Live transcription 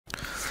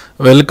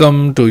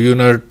Welcome to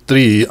Unit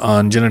 3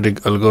 on genetic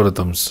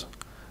algorithms.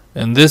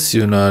 In this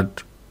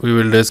unit, we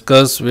will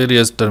discuss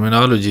various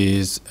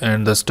terminologies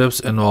and the steps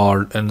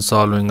involved in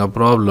solving a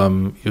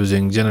problem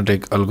using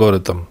genetic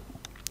algorithm.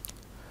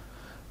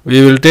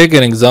 We will take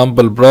an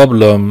example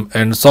problem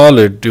and solve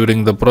it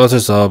during the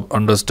process of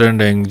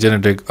understanding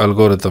genetic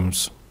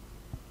algorithms.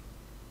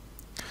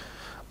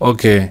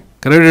 Okay,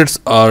 credits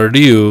are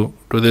due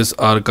to this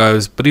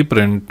archive's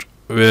preprint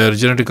where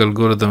genetic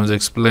algorithm is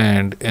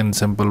explained in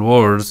simple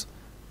words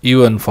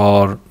even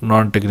for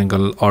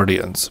non-technical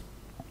audience.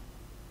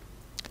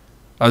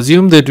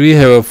 Assume that we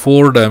have a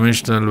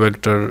 4-dimensional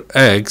vector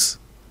x.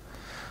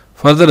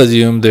 Further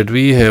assume that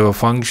we have a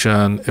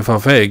function f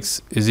of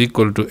x is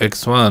equal to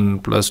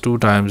x1 plus 2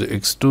 times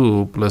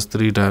x2 plus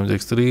 3 times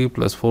x3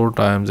 plus 4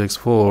 times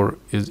x4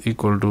 is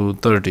equal to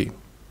 30.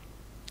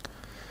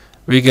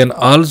 We can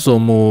also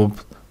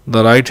move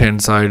the right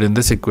hand side in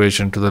this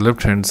equation to the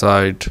left hand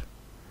side.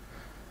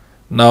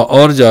 Now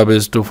our job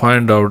is to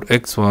find out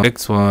x1,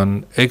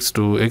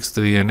 x2,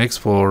 x3 and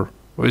x4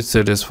 which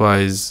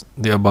satisfies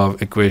the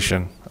above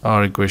equation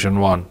or equation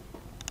 1.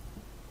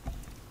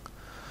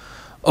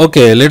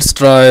 Okay, let's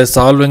try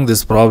solving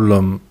this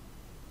problem.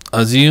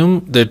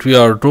 Assume that we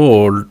are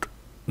told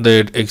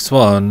that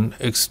x1,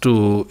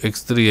 x2,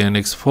 x3 and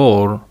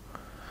x4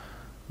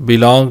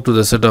 belong to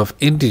the set of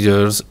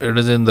integers. It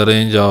is in the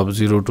range of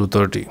 0 to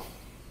 30.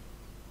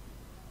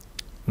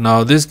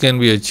 Now this can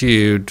be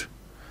achieved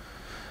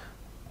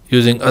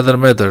using other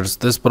methods.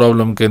 This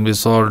problem can be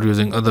solved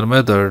using other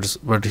methods,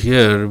 but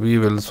here we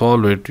will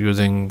solve it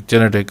using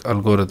genetic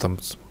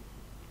algorithms.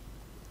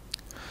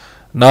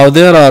 Now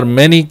there are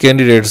many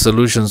candidate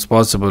solutions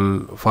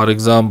possible. For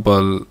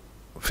example,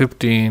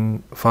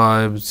 15,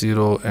 5,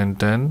 0 and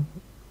 10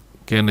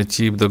 can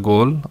achieve the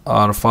goal,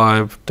 or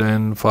 5,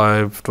 10,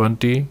 5,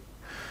 20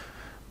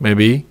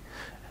 maybe.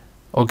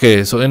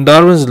 Okay, so in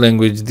Darwin's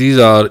language these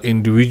are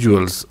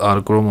individuals or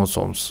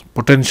chromosomes,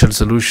 potential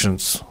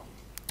solutions.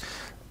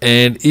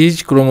 And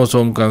each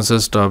chromosome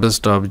consists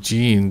of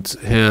genes,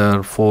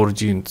 here 4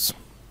 genes.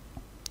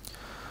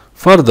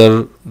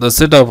 Further, the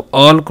set of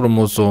all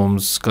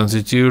chromosomes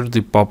constitutes the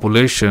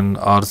population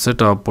or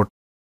set of potential.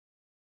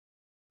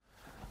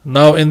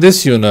 Now in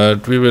this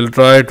unit, we will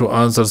try to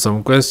answer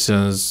some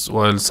questions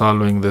while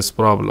solving this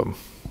problem.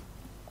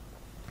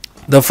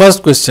 The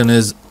first question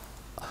is,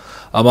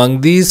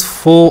 among these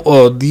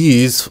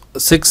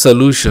 6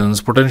 solutions,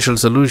 potential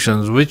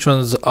solutions, which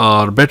ones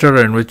are better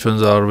and which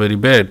ones are very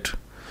bad?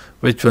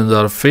 Which ones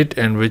are fit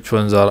and which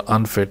ones are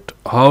unfit?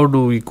 How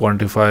do we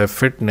quantify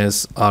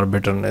fitness or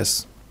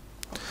betterness?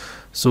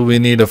 So we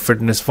need a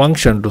fitness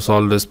function to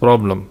solve this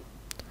problem.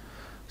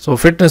 So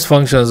fitness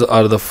functions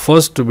are the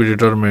first to be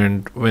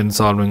determined when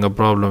solving a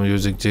problem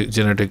using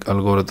genetic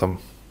algorithm.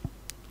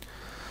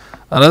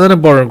 Another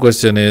important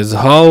question is,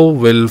 how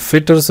will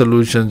fitter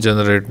solutions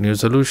generate new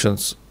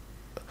solutions?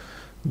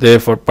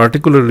 Therefore,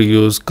 particularly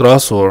use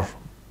crossover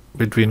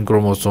between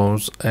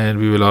chromosomes, and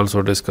we will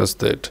also discuss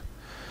that.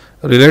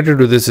 Related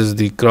to this is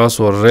the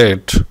crossover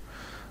rate,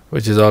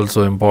 which is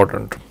also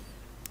important.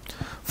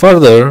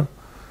 Further,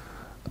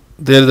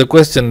 there is a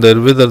question that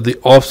whether the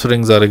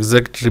offsprings are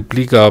exact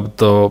replica of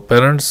the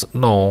parents.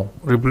 No,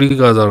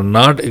 replicas are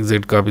not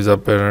exact copies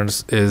of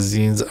parents, as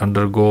genes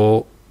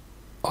undergo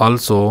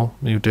also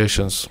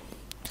mutations.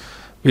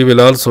 We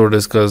will also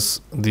discuss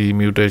the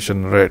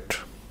mutation rate.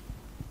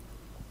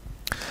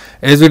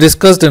 As we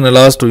discussed in the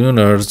last 2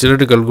 units,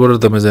 genetic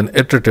algorithm is an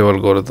iterative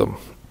algorithm.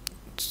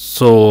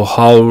 So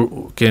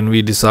how can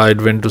we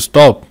decide when to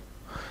stop?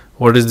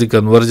 What is the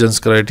convergence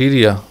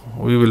criteria?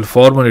 We will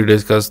formally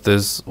discuss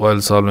this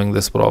while solving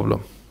this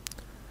problem.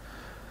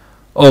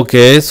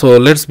 Okay, so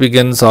let's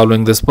begin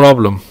solving this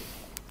problem.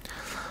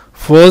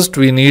 First,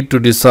 we need to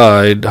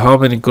decide how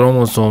many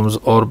chromosomes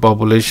our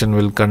population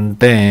will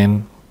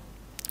contain.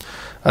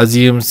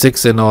 Assume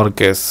 6 in our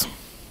case.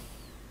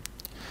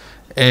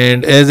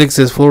 And as X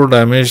is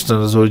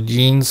 4-dimensional, so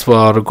genes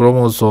for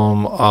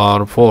chromosome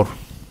are 4.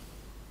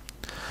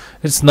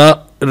 Let's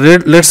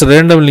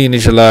randomly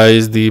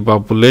initialize the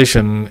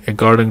population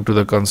according to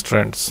the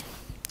constraints.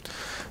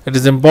 It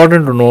is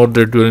important to note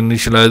that your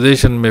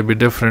initialization may be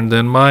different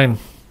than mine.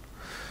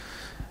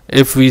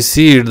 If we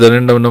seed the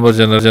random number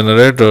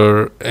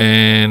generator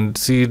and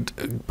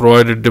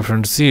provided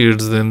different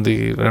seeds, then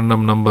the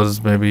random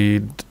numbers may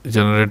be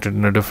generated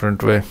in a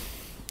different way.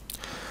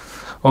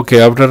 Okay,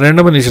 after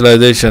random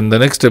initialization, the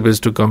next step is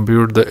to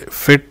compute the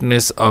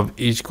fitness of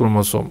each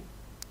chromosome.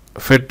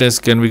 Fitness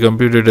can be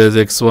computed as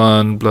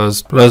x1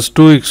 plus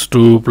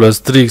 2x2 plus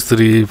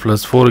 3x3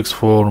 plus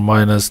 4x4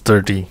 minus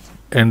 30,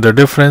 and the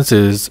difference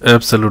is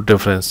absolute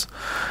difference.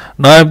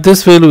 Now if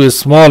this value is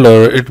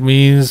smaller, it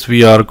means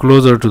we are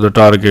closer to the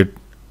target.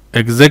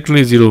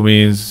 Exactly 0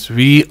 means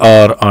we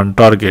are on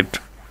target.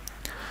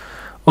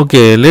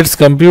 Okay, let's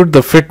compute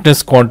the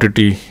fitness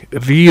quantity.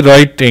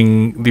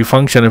 Rewriting the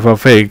function f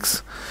of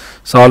x,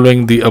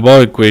 solving the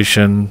above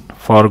equation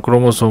for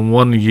chromosome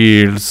 1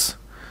 yields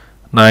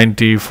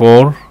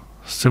 94.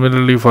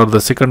 Similarly, for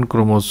the second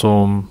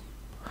chromosome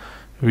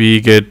we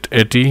get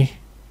 80,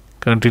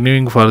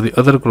 Continuing for the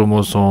other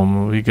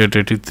chromosome, we get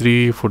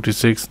 83,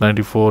 46,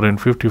 94 and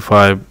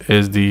 55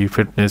 as the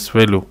fitness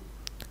value.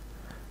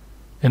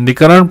 In the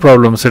current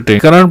problem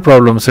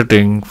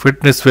setting,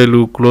 fitness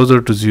value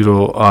closer to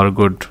 0 are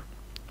good.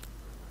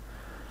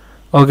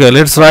 Okay,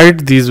 let's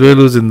write these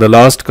values in the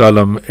last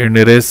column and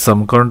erase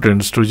some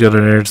contents to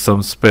generate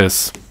some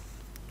space.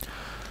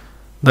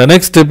 The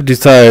next step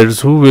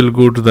decides who will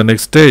go to the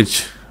next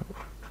stage,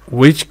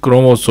 which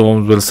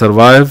chromosomes will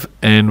survive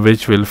and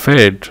which will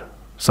fade.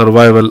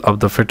 Survival of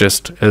the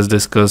fittest, as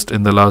discussed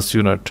in the last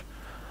unit.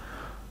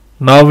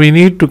 Now we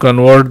need to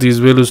convert these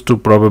values to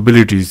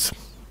probabilities.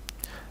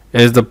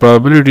 As the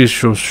probabilities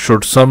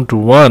should sum to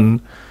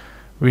 1,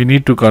 we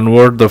need to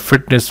convert the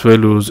fitness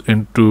values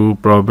into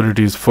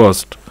probabilities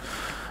first.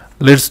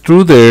 Let's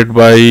do that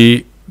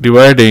by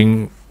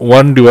dividing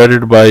 1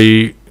 divided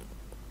by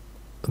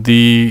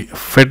the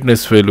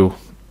fitness value.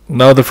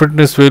 Now the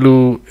fitness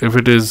value, if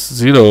it is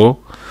 0,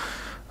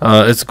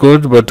 it's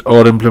good, but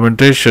our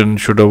implementation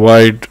should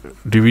avoid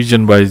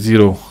division by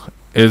 0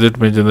 as it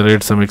may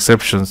generate some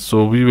exceptions.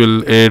 So we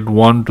will add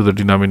 1 to the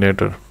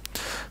denominator.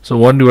 So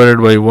 1 divided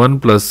by 1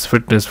 plus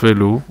fitness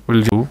value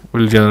will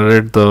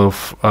generate the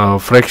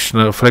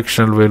fractional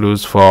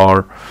values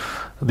for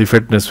the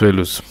fitness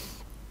values.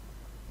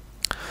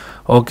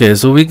 Okay,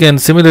 so we can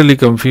similarly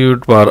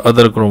compute for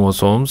other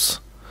chromosomes.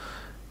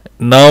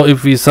 Now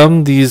if we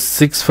sum these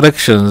 6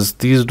 fractions,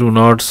 these do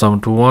not sum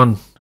to 1.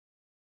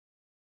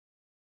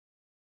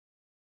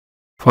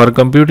 For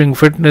computing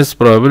fitness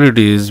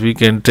probabilities, we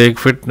can take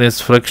fitness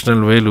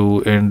fractional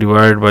value and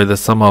divide by the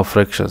sum of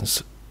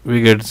fractions.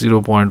 We get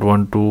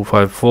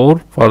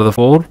 0.1254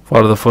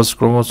 for the first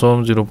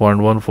chromosome,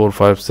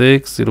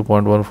 0.1456,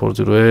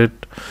 0.1408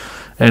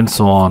 and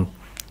so on.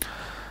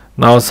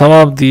 Now some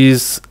of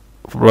these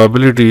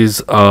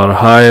probabilities are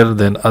higher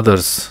than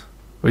others,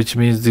 which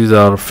means these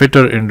are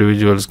fitter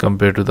individuals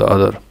compared to the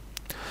other.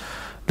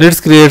 Let's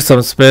create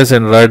some space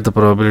and write the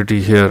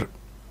probability here.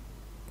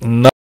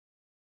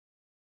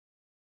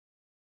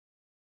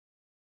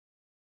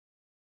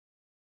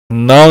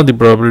 Now the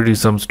probability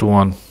sums to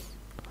 1.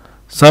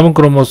 Some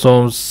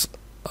chromosomes,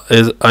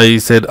 as I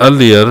said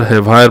earlier,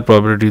 have higher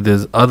probability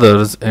than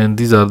others, and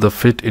these are the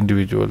fit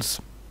individuals.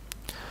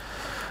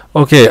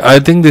 Okay, I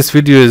think this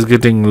video is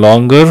getting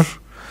longer,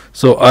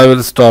 so I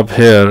will stop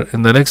here.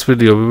 In the next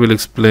video, we will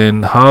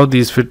explain how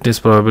these fitness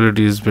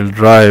probabilities will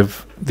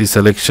drive the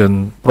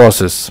selection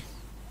process.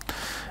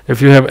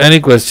 If you have any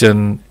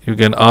question, you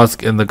can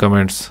ask in the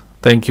comments.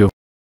 Thank you.